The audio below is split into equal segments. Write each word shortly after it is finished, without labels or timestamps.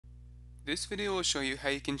This video will show you how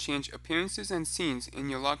you can change appearances and scenes in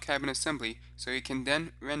your log cabin assembly so you can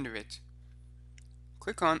then render it.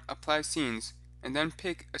 Click on Apply Scenes and then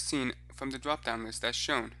pick a scene from the drop-down list as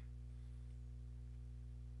shown.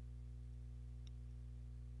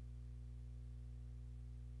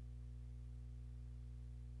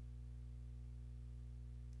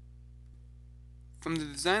 From the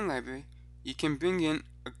design library, you can bring in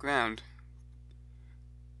a ground.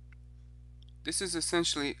 This is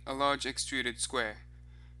essentially a large extruded square.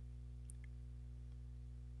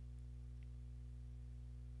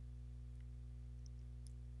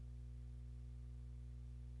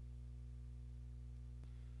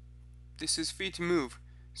 This is free to move,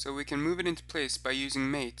 so we can move it into place by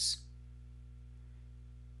using mates.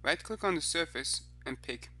 Right-click on the surface and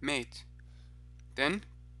pick Mate. Then,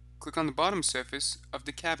 click on the bottom surface of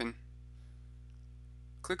the cabin.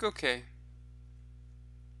 Click OK.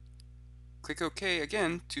 Click OK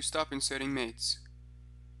again to stop inserting mates.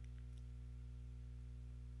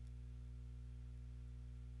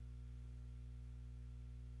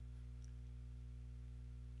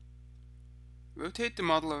 Rotate the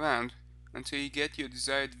model around until you get your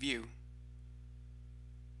desired view.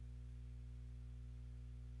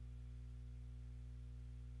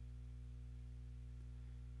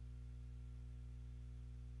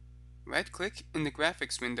 Right-click in the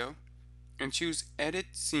Graphics window and choose Edit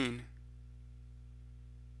Scene.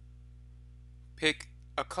 Pick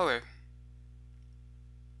a color.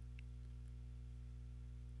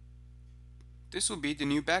 This will be the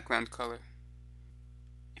new background color.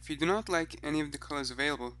 If you do not like any of the colors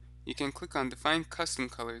available, you can click on Define Custom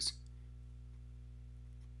Colors.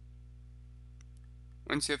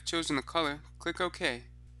 Once you have chosen a color, click OK,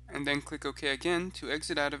 and then click OK again to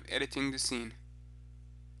exit out of editing the scene.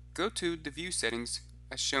 Go to the View settings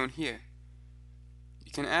as shown here.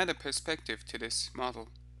 You can add a perspective to this model.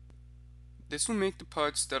 This will make the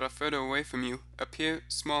parts that are further away from you appear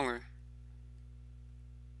smaller.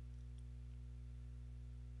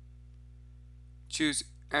 Choose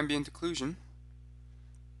Ambient Occlusion.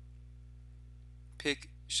 Pick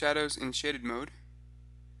Shadows in Shaded Mode.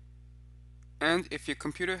 And if your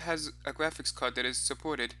computer has a graphics card that is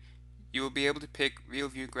supported, you will be able to pick Real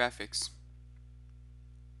View Graphics.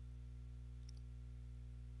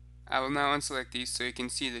 I will now unselect these so you can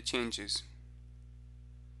see the changes.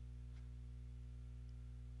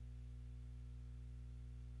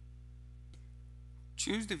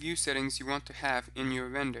 Choose the view settings you want to have in your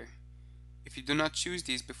render. If you do not choose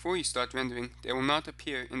these before you start rendering, they will not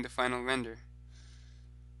appear in the final render.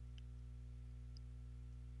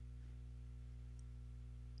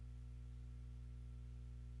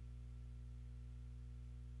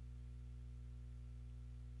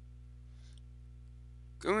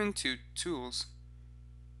 Go into Tools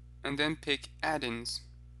and then pick Add-ins.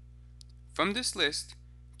 From this list,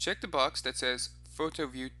 check the box that says Photo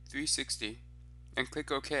View 360 and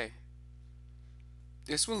click OK.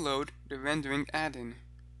 This will load the rendering add-in.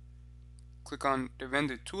 Click on the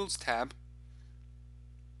Render Tools tab,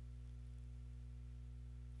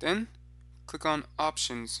 then click on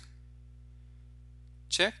Options.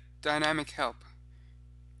 Check Dynamic Help.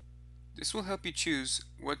 This will help you choose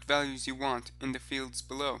what values you want in the fields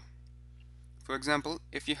below. For example,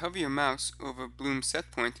 if you hover your mouse over Bloom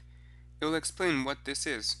set point, it will explain what this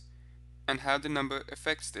is and how the number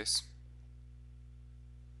affects this.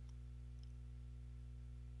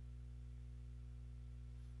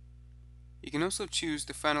 You can also choose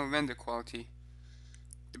the final render quality.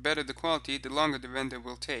 The better the quality, the longer the render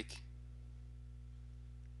will take.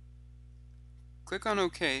 Click on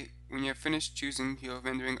OK when you have finished choosing your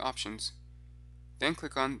rendering options. Then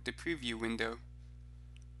click on the Preview window.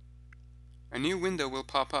 A new window will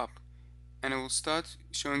pop up, and it will start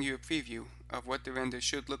showing you a preview of what the render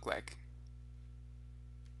should look like.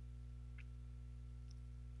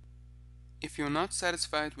 If you are not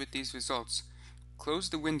satisfied with these results, close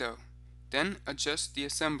the window, then adjust the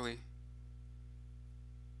assembly.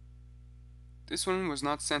 This one was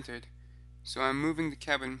not centered, so I am moving the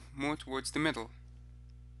cabin more towards the middle.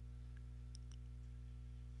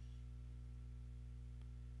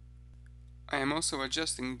 I am also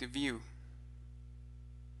adjusting the view.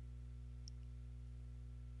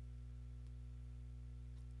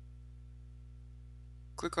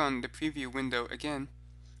 Click on the preview window again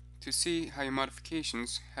to see how your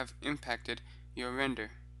modifications have impacted your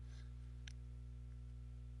render.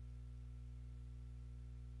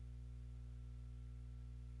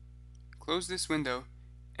 Close this window,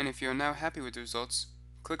 and if you are now happy with the results,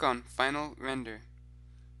 click on Final Render.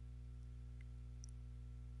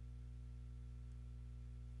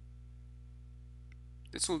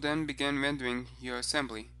 This will then begin rendering your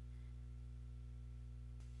assembly.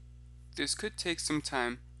 This could take some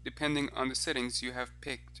time depending on the settings you have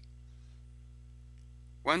picked.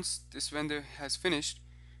 Once this render has finished,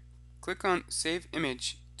 click on Save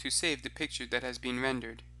Image to save the picture that has been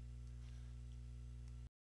rendered.